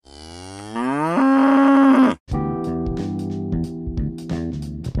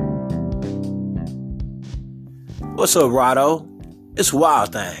What's up, Rado? It's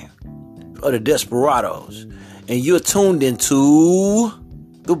Wild Thing of the Desperados, and you're tuned into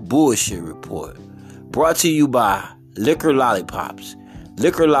the Bullshit Report, brought to you by Liquor Lollipops,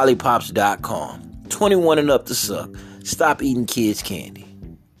 liquorlollipops.com. 21 and up to suck. Stop eating kids' candy.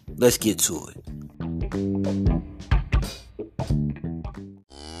 Let's get to it.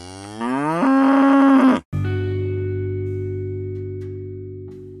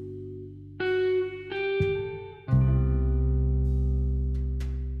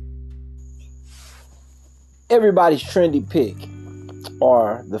 Everybody's trendy pick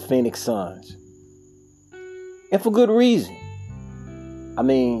are the Phoniex Suns. And for good reason. I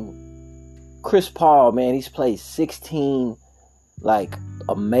mean, Chris Paul, man, he's played 16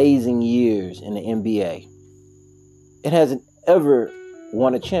 amazing years in the NBA. It hasn't ever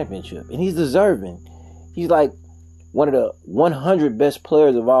won a championship. And he's deserving. He's like one of the 100 best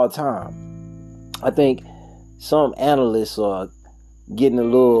players of all time. I think some analysts are getting a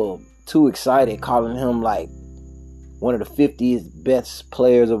little too excited, calling him like one of the 50th best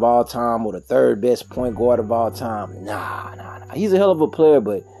players of all time or the third best point guard of all time. Nah. He's a hell of a player,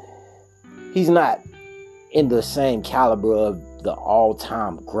 but he's not in the same caliber of the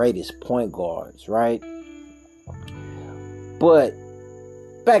all-time greatest point guards, right? But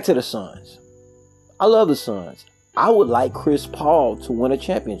back to the Suns. I love the Suns. I would like Chris Paul to win a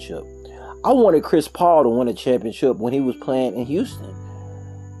championship. I wanted Chris Paul to win a championship when he was playing in Houston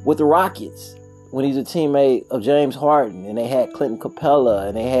with the Rockets, when he's a teammate of James Harden, and they had Clinton Capella,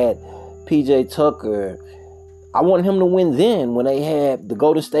 and they had PJ Tucker. I wanted him to win then when they had the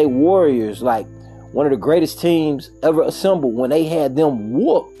Golden State Warriors, like one of the greatest teams ever assembled, when they had them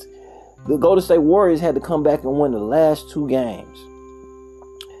whooped. The Golden State Warriors had to come back and win the last two games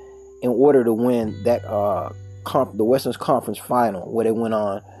in order to win that the Western Conference Final, where they went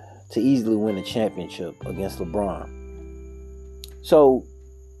on to easily win the championship against LeBron. So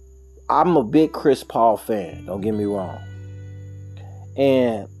I'm a big Chris Paul fan, don't get me wrong.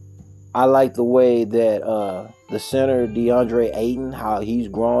 And I like the way that the center, DeAndre Ayton, how he's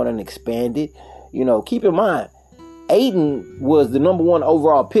grown and expanded. You know, keep in mind, Ayton was the number one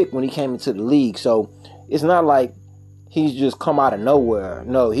overall pick when he came into the league. So it's not like he's just come out of nowhere.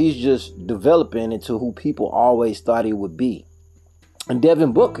 No, he's just developing into who people always thought he would be. And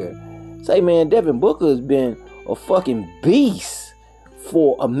Devin Booker. Devin Booker has been a fucking beast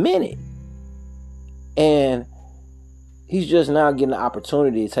for a minute. And he's just now getting the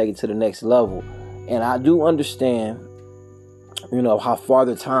opportunity to take it to the next level. And I do understand, how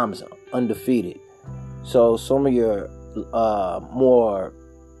Father Time is undefeated. So some of your more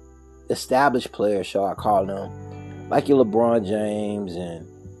established players, shall I call them, like your LeBron James and,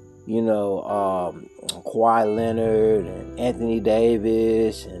 Kawhi Leonard and Anthony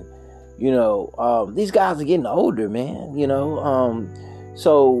Davis and, these guys are getting older, man,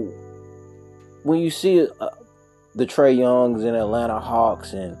 So when you see the Trae Youngs and Atlanta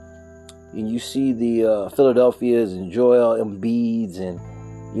Hawks and you see the Philadelphia's and Joel Embiid's and,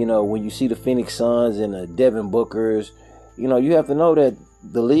 when you see the Phoenix Suns and the Devin Bookers, you have to know that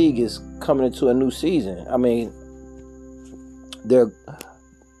the league is coming into a new season. I mean,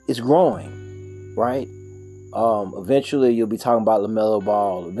 it's growing, right? Eventually you'll be talking about LaMelo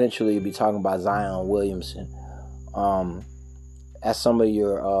Ball. Eventually you'll be talking about Zion Williamson as some of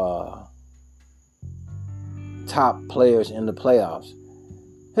your top players in the playoffs.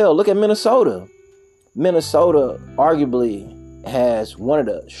 Hell, look at Minnesota. Minnesota arguably has one of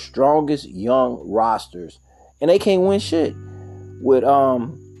the strongest young rosters, and they can't win shit with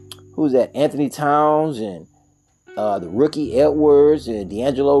who's that? Anthony Towns and the rookie Edwards and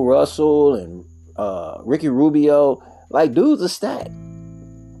D'Angelo Russell and Ricky Rubio. Like, dudes are stacked.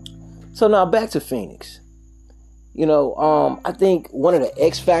 So now back to Phoenix. I think one of the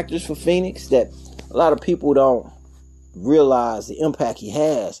X factors for Phoenix that a lot of people don't realize the impact he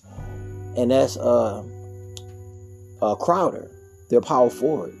has, and that's Crowder, their power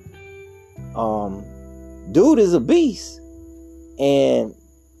forward. Dude is a beast, and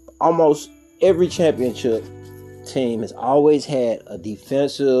almost every championship team has always had a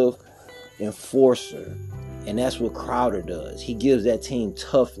defensive enforcer, and that's what Crowder does. He gives that team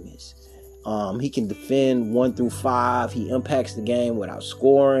toughness. He can defend 1 through 5. He impacts the game without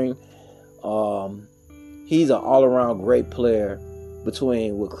scoring. He's an all-around great player.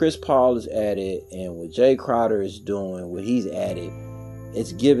 Between what Chris Paul has added and what Jay Crowder is doing, what he's added,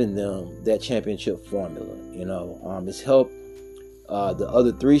 it's given them that championship formula. It's helped the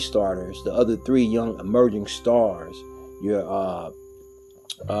other three starters, the other three young emerging stars, your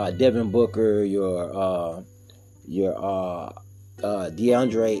Devin Booker, your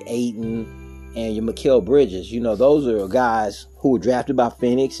DeAndre Ayton, and your Mikal Bridges. Those are guys who were drafted by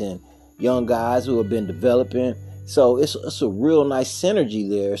Phoenix and young guys who have been developing. So it's a real nice synergy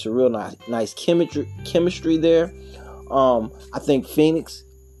there. It's a real nice chemistry there. I think Phoenix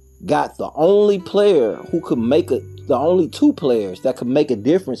got the only player who could the only two players that could make a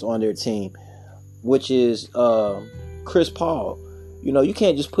difference on their team, which is Chris Paul. You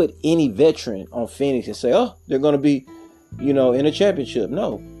can't just put any veteran on Phoenix and say, oh, they're going to be, in a championship.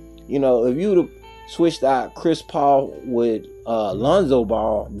 No. If you would have switched out Chris Paul with Lonzo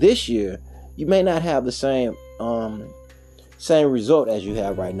Ball this year, you may not have the same result as you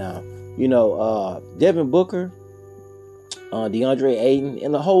have right now. Devin Booker, DeAndre Ayton,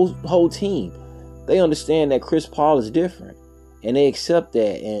 and the whole team, they understand that Chris Paul is different, and they accept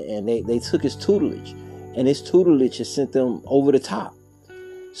that, and they took his tutelage, and his tutelage has sent them over the top.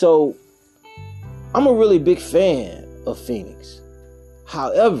 So I'm a really big fan of Phoenix.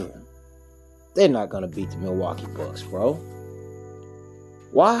 However, they're not going to beat the Milwaukee Bucks, bro.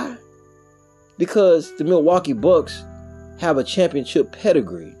 Why? Because the Milwaukee Bucks have a championship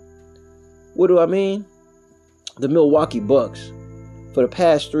pedigree. What do I mean? The Milwaukee Bucks, for the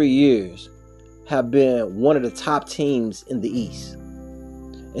past 3 years, have been one of the top teams in the East.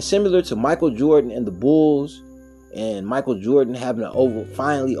 And similar to Michael Jordan and the Bulls, and Michael Jordan having to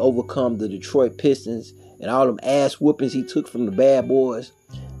finally overcome the Detroit Pistons and all them ass whoopings he took from the bad boys,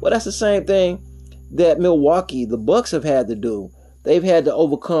 well, that's the same thing that the Bucks have had to do. They've had to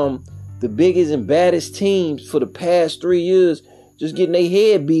overcome the biggest and baddest teams for the past 3 years, just getting their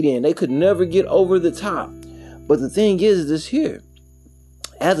head beat in. They could never get over the top. But the thing is this here.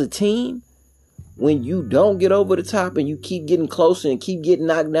 As a team, when you don't get over the top and you keep getting closer and keep getting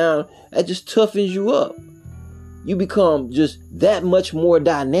knocked down, that just toughens you up. You become just that much more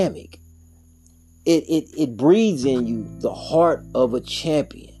dynamic. It breeds in you the heart of a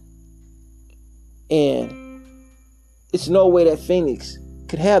champion. And it's no way that Phoenix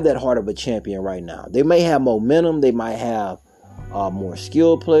could have that heart of a champion right now. They may have momentum. They might have more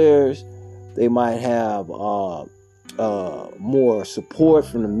skilled players. They might have more support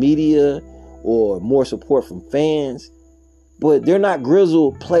from the media or more support from fans. But they're not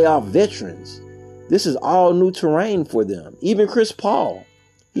grizzled playoff veterans. This is all new terrain for them. Even Chris Paul,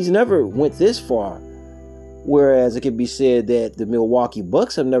 he's never went this far. Whereas it could be said that the Milwaukee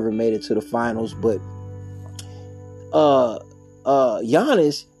Bucks have never made it to the finals. But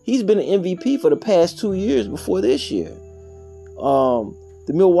Giannis, he's been an MVP for the past 2 years before this year.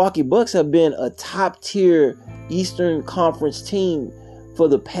 The Milwaukee Bucks have been a top tier Eastern Conference team for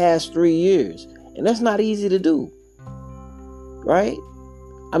the past 3 years. And that's not easy to do. Right?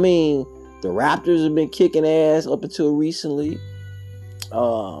 I mean, the Raptors have been kicking ass up until recently.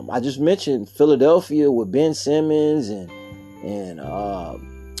 I just mentioned Philadelphia with Ben Simmons and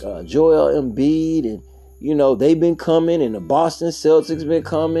Joel Embiid, and they've been coming, and the Boston Celtics been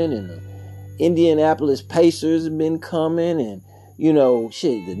coming, and the Indianapolis Pacers have been coming, and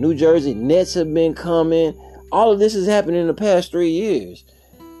the New Jersey Nets have been coming. All of this has happened in the past 3 years.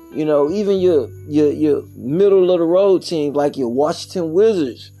 Even your middle of the road teams like your Washington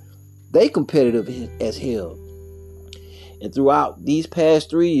Wizards, they competitive as hell. And throughout these past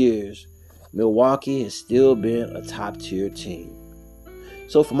 3 years, Milwaukee has still been a top tier team.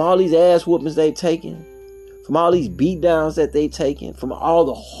 So from all these ass whoopings they've taken, from all these beatdowns that they've taken, from all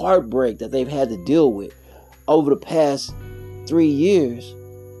the heartbreak that they've had to deal with over the past 3 years,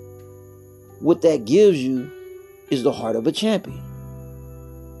 what that gives you is the heart of a champion.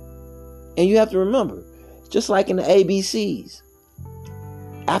 And you have to remember, just like in the ABCs,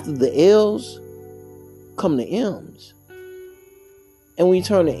 after the L's come the M's. And when you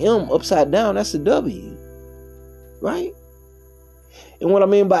turn the M upside down, that's a W. Right? And what I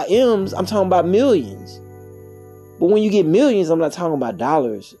mean by M's, I'm talking about millions. But when you get millions, I'm not talking about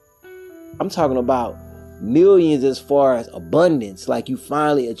dollars. I'm talking about millions as far as abundance. Like you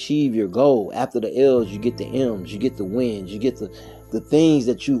finally achieve your goal. After the L's, you get the M's, you get the wins, you get the things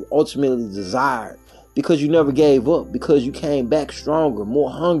that you ultimately desired. Because you never gave up. Because you came back stronger, more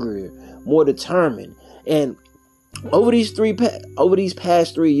hungrier, more determined. And over these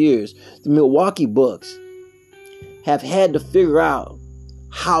past 3 years, the Milwaukee Bucks have had to figure out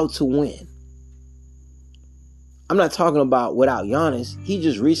how to win. I'm not talking about without Giannis. He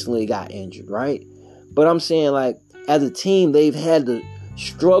just recently got injured, right? But I'm saying, like, as a team, they've had to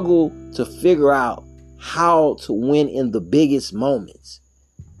struggle to figure out how to win in the biggest moments.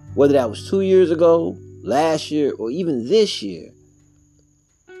 Whether that was 2 years ago, last year, or even this year.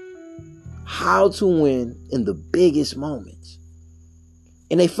 How to win in the biggest moments.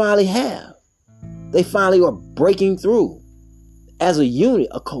 And they finally have. They finally are breaking through. as a unit,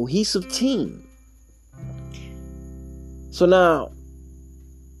 a cohesive team. So now,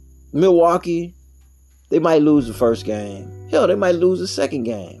 Milwaukee, they might lose the first game. Hell, they might lose the second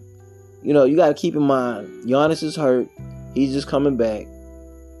game. You know, you got to keep in mind, Giannis is hurt. He's just coming back.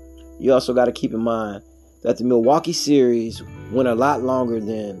 You also got to keep in mind that the Milwaukee series went a lot longer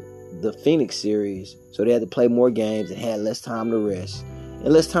than the Phoenix series. So they had to play more games and had less time to rest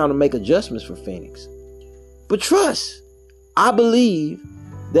and less time to make adjustments for Phoenix. But trust, I believe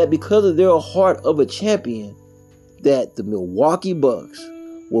that because of their heart of a champion, that the Milwaukee Bucks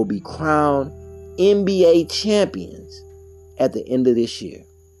will be crowned NBA champions at the end of this year.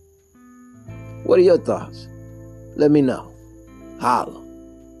 What are your thoughts? Let me know. Holla.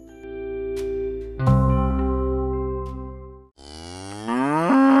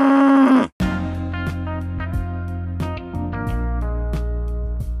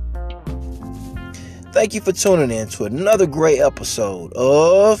 Thank you for tuning in to another great episode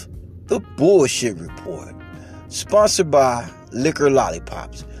of The Bullshit Report, sponsored by Liquor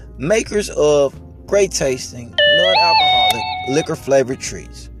Lollipops, makers of great tasting, non-alcoholic, liquor flavored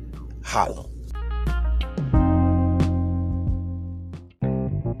treats. Holla.